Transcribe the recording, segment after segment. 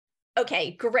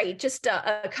Okay, great. Just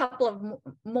a couple of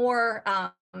more,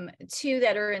 two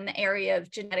that are in the area of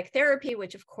genetic therapy,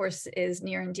 which of course is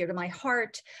near and dear to my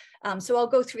heart. So I'll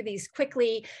go through these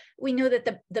quickly. We know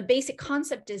that the basic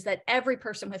concept is that every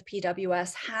person with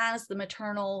PWS has the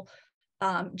maternal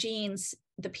genes,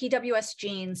 the PWS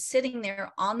gene sitting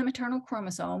there on the maternal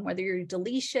chromosome, whether you're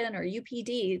deletion or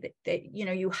UPD, that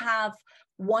you have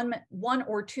one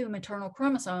or two maternal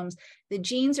chromosomes. The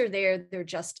genes are there, they're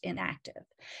just inactive.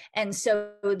 And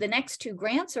so the next two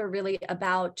grants are really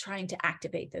about trying to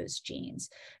activate those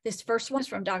genes. This first one is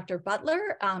from Dr.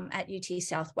 Butler at UT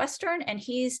Southwestern, and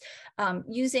he's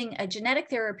using a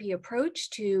genetic therapy approach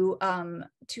to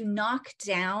knock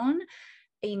down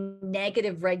a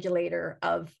negative regulator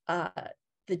of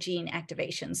the gene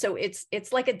activation. So it's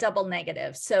like a double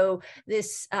negative. So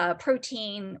this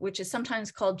protein, which is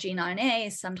sometimes called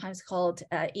G9A, sometimes called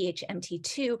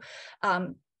EHMT2,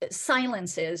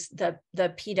 silences the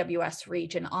PWS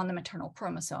region on the maternal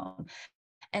chromosome.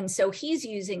 And so he's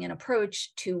using an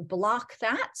approach to block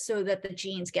that so that the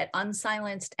genes get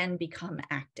unsilenced and become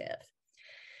active.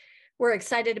 We're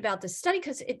excited about this study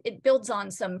because it builds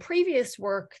on some previous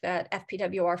work that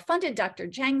FPWR funded, Dr.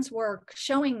 Zhang's work,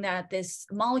 showing that this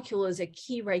molecule is a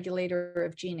key regulator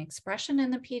of gene expression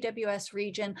in the PWS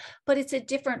region, but it's a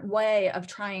different way of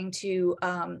trying to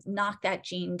knock that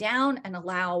gene down and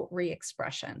allow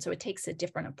re-expression. So it takes a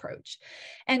different approach.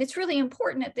 And it's really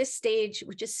important at this stage,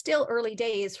 which is still early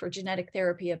days for genetic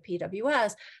therapy of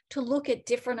PWS, to look at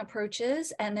different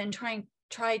approaches and then try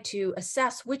to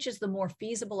assess which is the more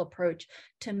feasible approach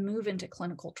to move into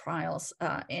clinical trials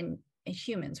in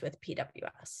humans with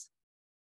PWS.